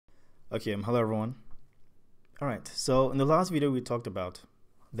Okay, hello everyone. Alright, so in the last video we talked about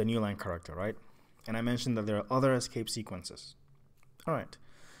the new line character, right? And I mentioned that there are other escape sequences. Alright,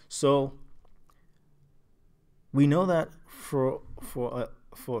 so we know that for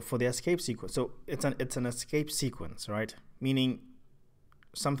the escape sequence, so it's an escape sequence, right? Meaning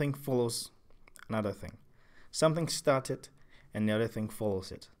something follows another thing. Something started and the other thing follows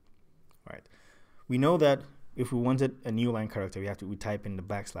it, right? We know that if we wanted a new line character, we type in the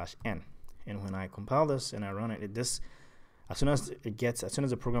 \n, and when I compile this and I run it, as soon as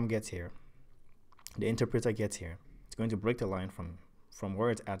the program gets here, the interpreter gets here, it's going to break the line from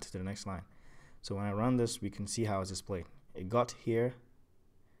where it's at to the next line. So when I run this, we can see how it's displayed. It got here,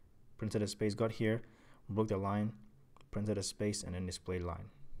 printed a space, got here, broke the line, printed a space, and then displayed line.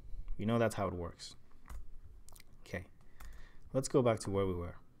 We know that's how it works. Okay, let's go back to where we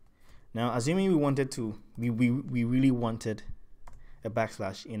were. Now, assuming we really wanted a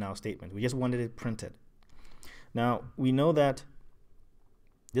 / in our statement. We just wanted it printed. Now, we know that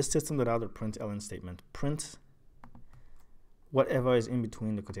this system.out.println statement prints whatever is in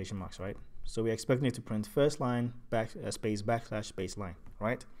between the quotation marks, right? So we're expecting it to print first line, space, / space line,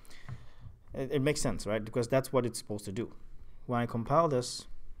 right? It makes sense, right? Because that's what it's supposed to do. When I compile this,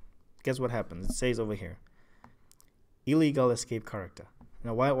 guess what happens? It says over here, illegal escape character.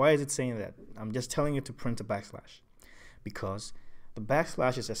 Now, why is it saying that? I'm just telling you to print a / because the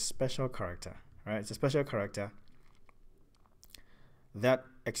 / is a special character, right? It's a special character that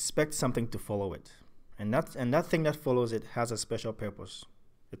expects something to follow it, and that thing that follows it has a special purpose.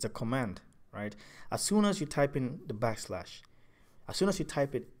 It's a command, right? As soon as you type in the /, as soon as you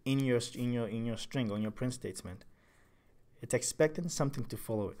type it in your string or in your print statement, it's expecting something to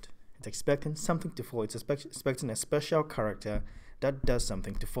follow it. It's expecting something to follow. It's expecting a special character that does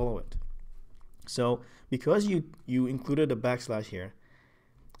something to follow it. So because you included a / here,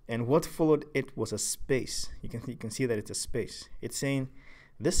 and what followed it was a space, you can see that it's a space. It's saying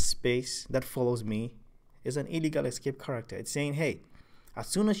this space that follows me is an illegal escape character. It's saying, hey, as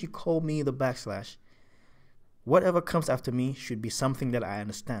soon as you call me the /, whatever comes after me should be something that I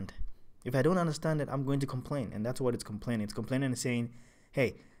understand. If I don't understand it, I'm going to complain, and that's what it's complaining. It's complaining and saying,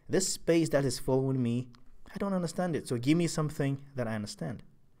 hey, this space that is following me, I don't understand it, so give me something that I understand.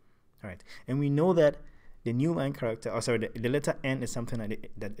 All right, and we know that the new line character, the letter N is something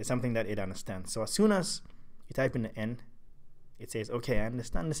that it understands. So as soon as you type in the N, it says, okay, I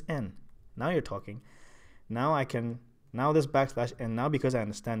understand this N. Now you're talking. Now this / and now because I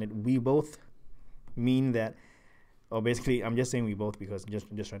understand it, we both mean that, or basically I'm just saying we both because I'm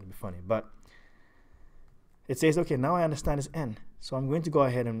just trying to be funny, but it says, okay, now I understand this N, so I'm going to go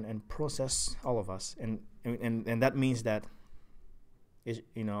ahead and process all of us, and that means that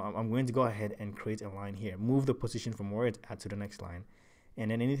I'm going to go ahead and create a line here, move the position from where it's at to the next line, and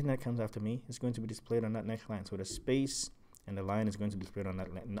then anything that comes after me is going to be displayed on that next line. So the space and the line is going to be displayed on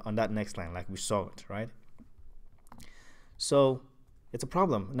that next line, like we saw it, right? So it's a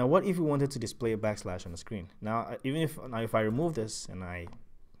problem. Now, what if we wanted to display a / on the screen? Now, if I remove this and I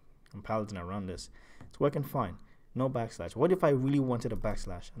compile it and I run this, it's working fine. No /. What if I really wanted a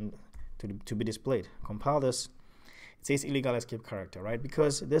 / to be displayed? Compile this. It says illegal escape character, right?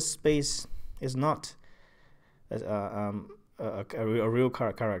 Because this space is not a real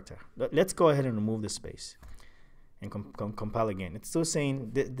character. Let's go ahead and remove this space and compile again. It's still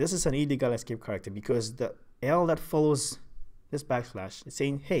saying this is an illegal escape character because the L that follows this / is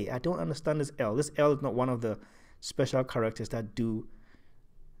saying, hey, I don't understand this L. This L is not one of the special characters that do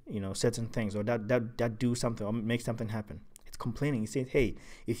certain things, or that do something or make something happen. It's complaining. It says, hey,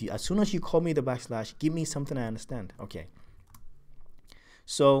 as soon as you call me the /, give me something I understand. Okay.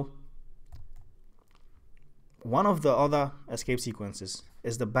 So one of the other escape sequences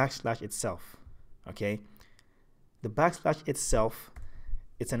is the / itself. Okay. The / itself,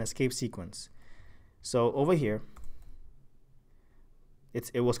 it's an escape sequence. So over here,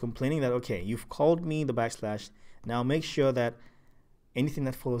 it was complaining that, okay, you've called me the /, now make sure that anything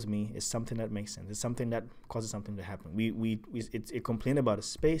that follows me is something that makes sense. It's something that causes something to happen. It complained about a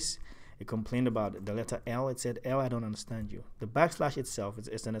space. It complained about the letter L. It said, L, I don't understand you. The / itself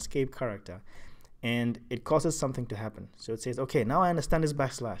is an escape character, and it causes something to happen. So it says, okay, now I understand this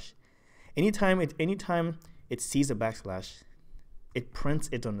 /. Anytime it sees a /, it prints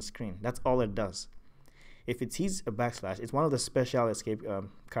it on the screen. That's all it does. If it sees a /, it's one of the special escape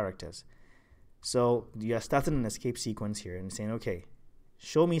characters. So you are starting an escape sequence here and saying, okay,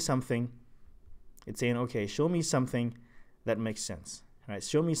 show me something. It's saying, okay, show me something that makes sense. All right,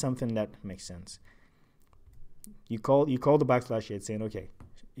 show me something that makes sense. You call the / here. It's saying, okay,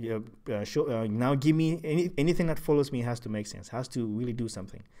 now give me anything that follows me has to make sense, has to really do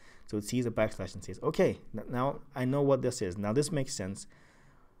something. So it sees a backslash and says, okay, now I know what this is. Now this makes sense.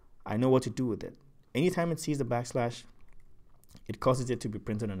 I know what to do with it. Anytime it sees the backslash, it causes it to be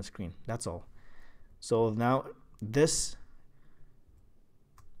printed on the screen. That's all. So now this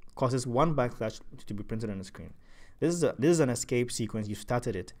causes one backslash to be printed on the screen. This is an escape sequence. You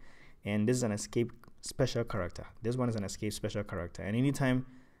started it, and this is an escape special character. This one is an escape special character, and anytime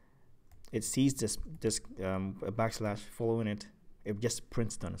it sees this a backslash following it, it just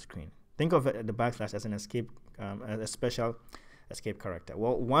prints it on the screen. Think of it, the backslash as an escape, a special escape character.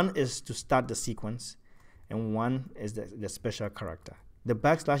 Well, one is to start the sequence, and one is the special character. The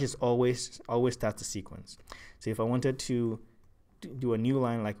backslash is always starts the sequence. So if I wanted to do a new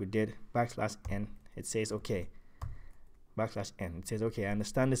line like we did, backslash n, it says okay. Backslash n, it says okay. I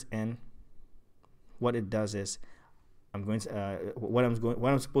understand this n. What it does is, I'm going to what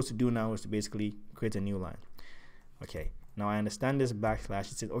I'm supposed to do now is to basically create a new line. Okay. Now I understand this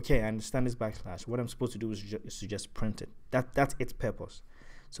backslash. It says okay. I understand this backslash. What I'm supposed to do is to just print it. That's its purpose.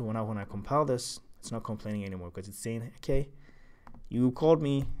 So when I compile this, it's not complaining anymore because it's saying okay, you called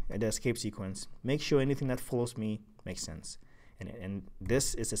me at the escape sequence. Make sure anything that follows me makes sense. And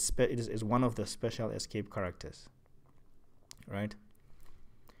this is is one of the special escape characters, right?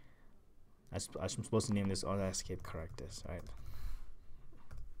 I'm supposed to name this other escape characters, right?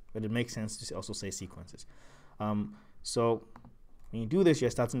 But it makes sense to also say sequences. So when you do this, you're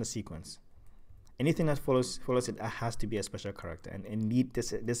starting the sequence. Anything that follows it has to be a special character, and indeed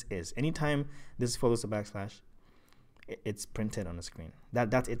this is. Anytime this follows the backslash, it's printed on the screen.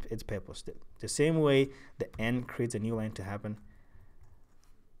 That's its purpose. The same way the n creates a new line to happen,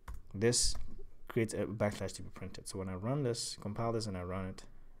 this creates a backslash to be printed. So when I run this, compile this, and I run it,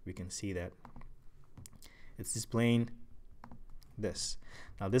 we can see that it's displaying this.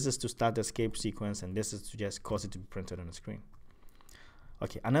 Now this is to start the escape sequence, and this is to just cause it to be printed on the screen.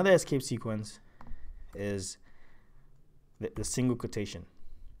 Okay, another escape sequence is the single quotation,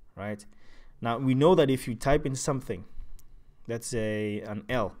 right? Now we know that if you type in something, let's say an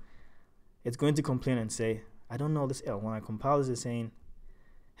L, it's going to complain and say, I don't know this L. When I compile this, it's saying,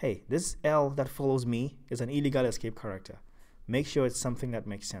 hey, this L that follows me is an illegal escape character. Make sure it's something that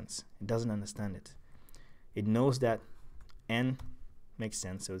makes sense. It doesn't understand it. It knows that N makes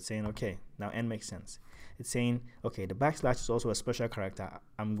sense, so it's saying, okay, now N makes sense. It's saying, okay, the backslash is also a special character.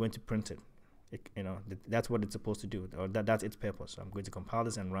 I'm going to print it. That's what it's supposed to do, or that's its purpose. So I'm going to compile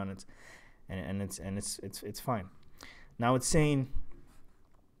this and run it, and it's fine. Now it's saying,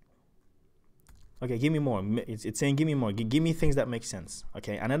 okay, give me more. It's saying, give me more. Give me things that make sense.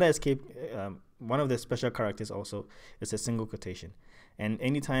 Okay, another escape. One of the special characters also is a single quotation, and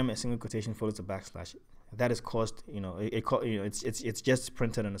anytime a single quotation follows a backslash, that is caused. It's just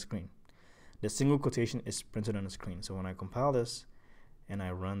printed on the screen. The single quotation is printed on the screen. So when I compile this and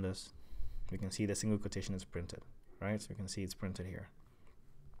I run this, we can see the single quotation is printed, right? So we can see it's printed here.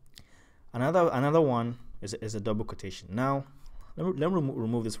 Another one is a double quotation. Now, let me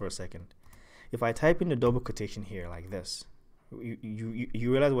remove this for a second. If I type in the double quotation here like this,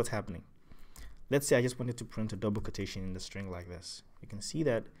 you realize what's happening. Let's say I just wanted to print a double quotation in the string like this. You can see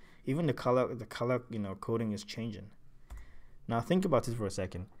that even the color coding is changing. Now think about this for a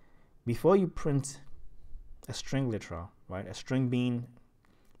second. Before you print a string literal, right? A string being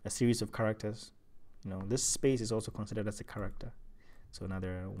a series of characters. This space is also considered as a character. So now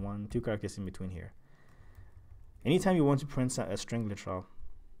there are 2 characters in between here. Anytime you want to print a string literal,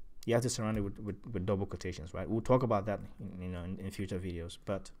 you have to surround it with double quotations, right? We'll talk about that in future videos.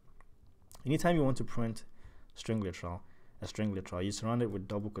 But anytime you want to print a string literal, you surround it with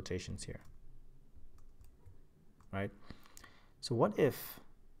double quotations here, right? So what if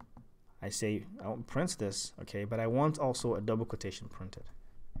I say I want to print this, okay, but I want also a double quotation printed?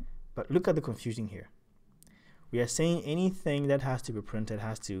 But look at the confusion here. We are saying anything that has to be printed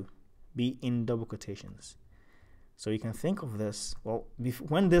has to be in double quotations. So you can think of this, well,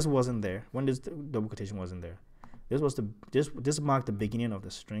 when this wasn't there, when this double quotation wasn't there, this marked the beginning of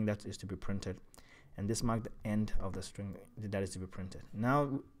the string that is to be printed, and this marked the end of the string that is to be printed.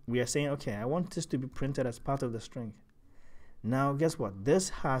 Now we are saying, okay, I want this to be printed as part of the string. Now guess what? This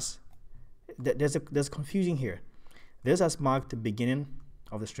has there's confusion here. This has marked the beginning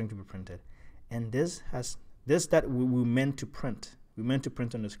of the string to be printed, and this that we meant to print. We meant to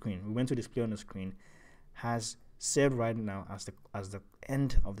print on the screen. We meant to display on the screen, has saved right now as the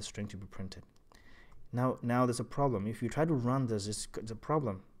end of the string to be printed. Now there's a problem. If you try to run this, it's a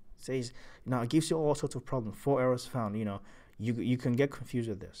problem. It says, it gives you all sorts of problems. 4 errors found. You can get confused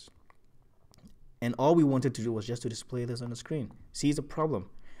with this. And all we wanted to do was just to display this on the screen. See, it's a problem,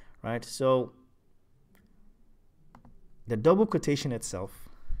 right? So the double quotation itself,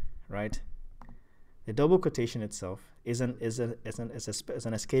 right? The double quotation itself is an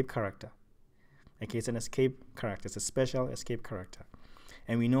escape character. Okay, it's an escape character. It's a special escape character.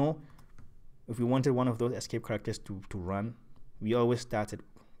 And we know if we wanted one of those escape characters to run, we always start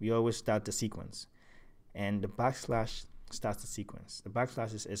the sequence. And the backslash starts the sequence. The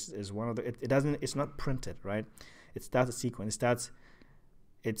backslash is one of the it's not printed, right? It starts a sequence.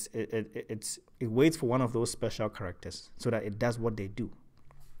 It waits for one of those special characters so that it does what they do.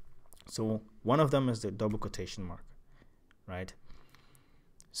 So one of them is the double quotation mark, right?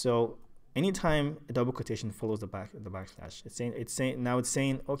 So anytime a double quotation follows the backslash, it's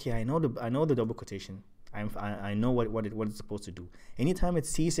saying okay, I know the double quotation. I know what it's supposed to do. Anytime it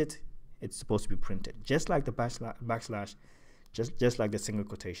sees it, it's supposed to be printed, just like the backslash, just like the single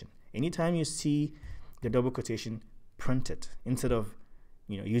quotation. Anytime you see the double quotation, print it instead of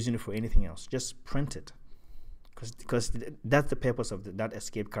using it for anything else. Just print it, because that's the purpose of that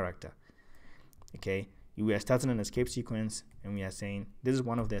escape character. Okay, we are starting an escape sequence, and we are saying this is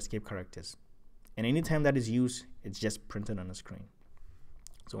one of the escape characters, and anytime that is used, it's just printed on the screen.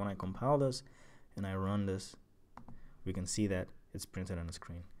 So when I compile this and I run this, we can see that it's printed on the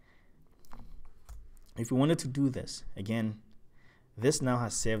screen. If we wanted to do this again, this now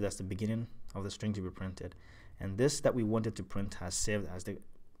has served as the beginning of the string to be printed, and this that we wanted to print has served as the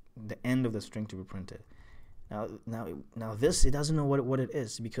end of the string to be printed. Now this, it doesn't know what it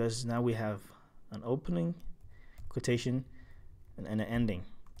is, because now we have an opening quotation and an ending,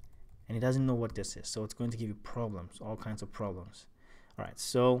 and it doesn't know what this is, so it's going to give you problems, all kinds of problems. All right,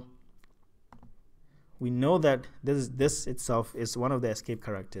 so we know that this itself is one of the escape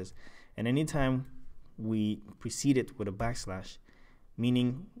characters, and anytime we precede it with a backslash,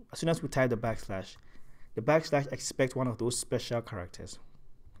 meaning as soon as we type the backslash expects one of those special characters,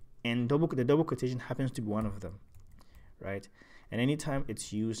 and the double quotation happens to be one of them, right? And anytime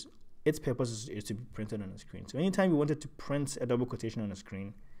it's used, its purpose is to be printed on the screen. So anytime you wanted to print a double quotation on the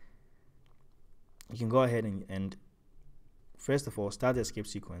screen, you can go ahead and first of all start the escape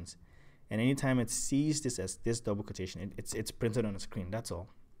sequence, and anytime it sees this double quotation, it's printed on the screen. That's all.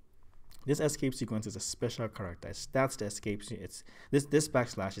 This escape sequence is a special character. It starts the escape. This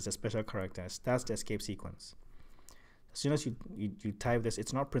backslash is a special character. It starts the escape sequence. As soon as you type this,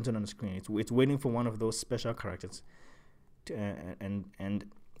 it's not printed on the screen. It's waiting for one of those special characters, and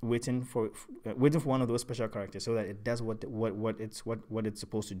waiting for one of those special characters so that it does what it's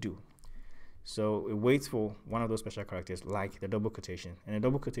supposed to do. So it waits for one of those special characters, like the double quotation. And the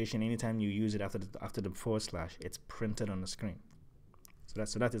double quotation, anytime you use it after the forward slash, it's printed on the screen.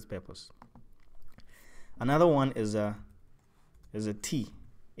 So that's its purpose. Another one is a T.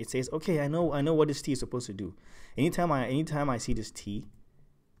 It says, okay, I know what this T is supposed to do. Anytime I see this T,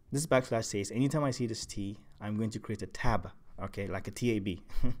 this backslash says, anytime I see this T, I'm going to create a tab. Okay, like a TAB.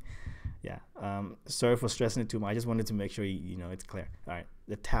 Yeah. Sorry for stressing it too much. I just wanted to make sure it's clear. All right,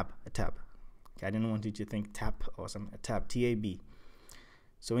 a tab. Okay, I didn't want you to think tap or something. A tab, TAB.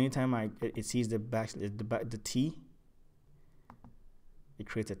 So anytime it sees the T, it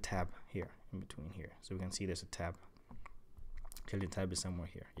creates a tab here in between here. So we can see there's a tab. Clearly the tab is somewhere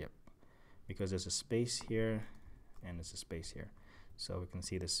here. Yep. Because there's a space here and there's a space here. So we can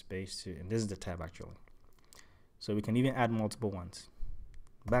see the space here, and this is the tab actually. So we can even add multiple ones.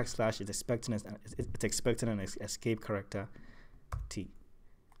 Backslash is expecting an escape character T.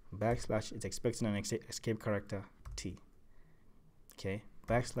 Backslash is expecting an escape character T. Okay.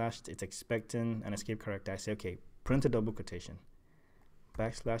 Backslash it's expecting an escape character. I say, okay, print a double quotation.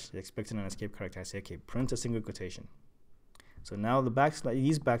 Backslash is expecting an escape character. I say, okay, print a single quotation. So now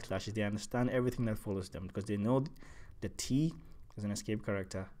these backslashes, they understand everything that follows them, because they know the T is an escape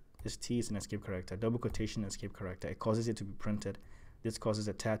character. This T is an escape character. Double quotation escape character. It causes it to be printed. This causes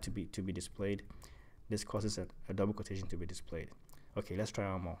a tab to be displayed. This causes a double quotation to be displayed. Okay, let's try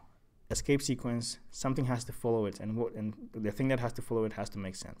one more. Escape sequence. Something has to follow it, and the thing that has to follow it has to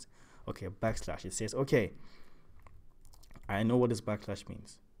make sense. Okay, a backslash. It says, okay, I know what this backslash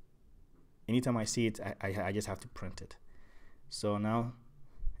means. Anytime I see it, I just have to print it. So now,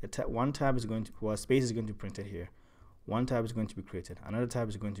 one tab is going to, well, space is going to be printed here. One tab is going to be created. Another tab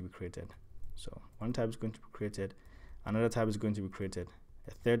is going to be created. So one tab is going to be created. Another tab is going to be created.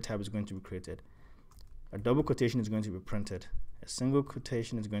 A third tab is going to be created. A double quotation is going to be printed. A single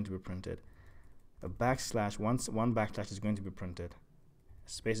quotation is going to be printed. A backslash, one backslash is going to be printed. A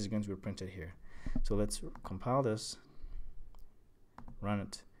space is going to be printed here. So let's compile this, run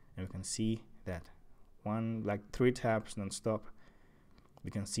it, and we can see that like 3 tabs non-stop.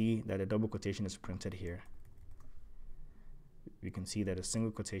 We can see that a double quotation is printed here. We can see that a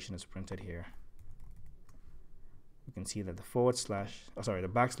single quotation is printed here. you can see that the forward slash, oh sorry, the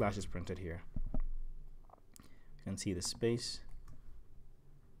backslash is printed here. You can see the space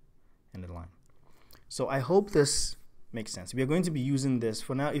and the line. So I hope this makes sense. We are going to be using this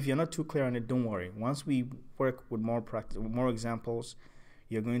for now. If you're not too clear on it, don't worry. Once we work with more practice, with more examples,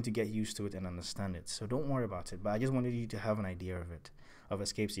 you're going to get used to it and understand it. So don't worry about it. But I just wanted you to have an idea of it, of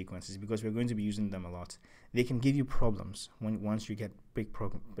escape sequences, because we're going to be using them a lot. They can give you problems once you get big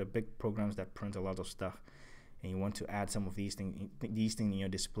programs that print a lot of stuff, and you want to add some of these things in your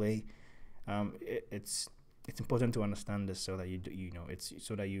display. It's important to understand this so that it's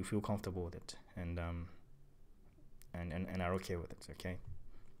so that you feel comfortable with it and are okay with it.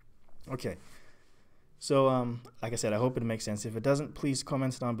 Okay. So like I said, I hope it makes sense. If it doesn't, please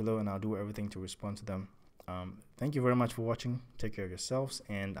comment down below and I'll do everything to respond to them. Thank you very much for watching. Take care of yourselves,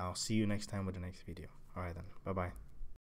 and I'll see you next time with the next video. All right then. Bye bye.